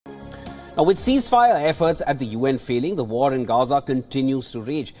Now, with ceasefire efforts at the UN failing, the war in Gaza continues to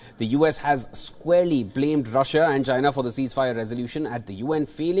rage. The US has squarely blamed Russia and China for the ceasefire resolution at the UN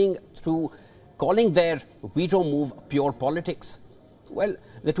failing, through calling their veto move pure politics. Well,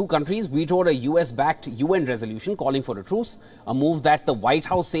 the two countries vetoed a US-backed UN resolution calling for a truce, a move that the White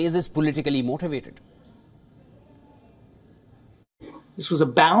House says is politically motivated. This was a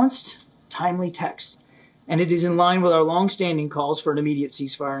balanced, timely text, and it is in line with our long-standing calls for an immediate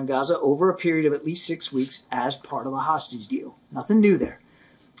ceasefire in Gaza over a period of at least 6 weeks as part of a hostage deal. Nothing new there.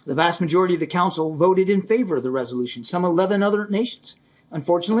 The vast majority of the Council voted in favor of the resolution, some 11 other nations.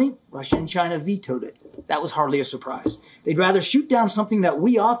 Unfortunately, Russia and China vetoed it. That was hardly a surprise. They'd rather shoot down something that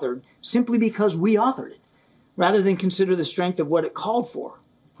we authored simply because we authored it, rather than consider the strength of what it called for,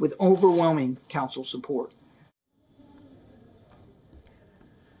 with overwhelming Council support.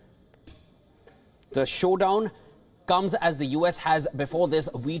 The showdown comes as the US has before this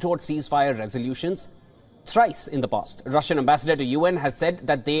vetoed ceasefire resolutions thrice in the past. Russian ambassador to UN has said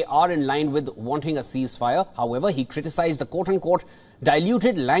that they are in line with wanting a ceasefire. However, he criticized the quote-unquote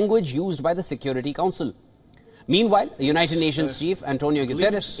diluted language used by the Security Council. Meanwhile, the United Nations chief Antonio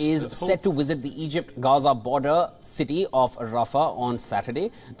Guterres is set to visit the Egypt-Gaza border city of Rafah on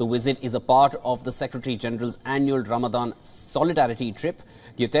Saturday. The visit is a part of the Secretary General's annual Ramadan solidarity trip.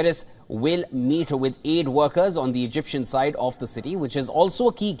 Guterres will meet with aid workers on the Egyptian side of the city, which is also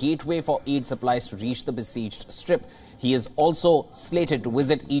a key gateway for aid supplies to reach the besieged strip. He is also slated to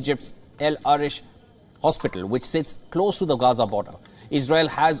visit Egypt's El Arish hospital, which sits close to the Gaza border. Israel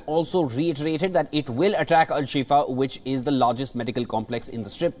has also reiterated that it will attack Al-Shifa, which is the largest medical complex in the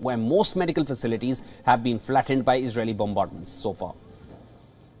strip, where most medical facilities have been flattened by Israeli bombardments so far.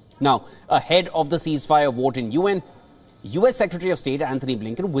 Now, ahead of the ceasefire vote in UN, US Secretary of State Antony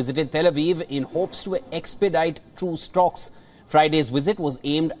Blinken visited Tel Aviv in hopes to expedite truce talks. Friday's visit was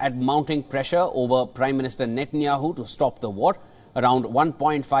aimed at mounting pressure over Prime Minister Netanyahu to stop the war. Around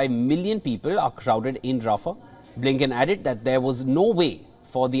 1.5 million people are crowded in Rafah. Blinken added that there was no way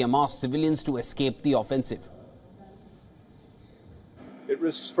for the Hamas civilians to escape the offensive. It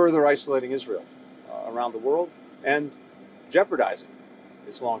risks further isolating Israel around the world and jeopardizing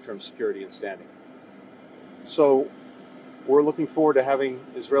its long-term security and standing. So we're looking forward to having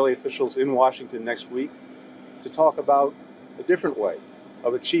Israeli officials in Washington next week to talk about a different way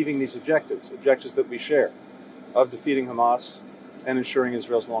of achieving these objectives that we share, of defeating Hamas and ensuring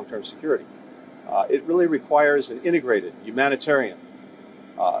Israel's long-term security. It really requires an integrated humanitarian,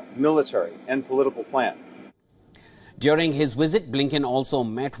 military, and political plan. During his visit, Blinken also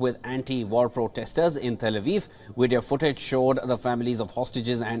met with anti-war protesters in Tel Aviv. Video footage showed the families of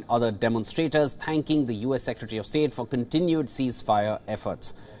hostages and other demonstrators thanking the US Secretary of State for continued ceasefire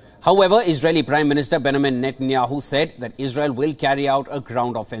efforts. However, Israeli Prime Minister Benjamin Netanyahu said that Israel will carry out a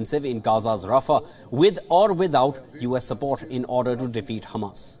ground offensive in Gaza's Rafah, with or without US support, in order to defeat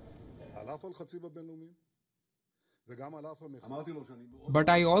Hamas. But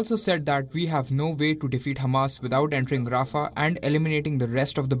I also said that we have no way to defeat Hamas without entering Rafah and eliminating the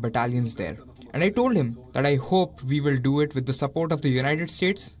rest of the battalions there. And I told him that I hope we will do it with the support of the United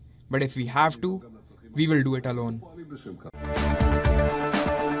States, but if we have to, we will do it alone.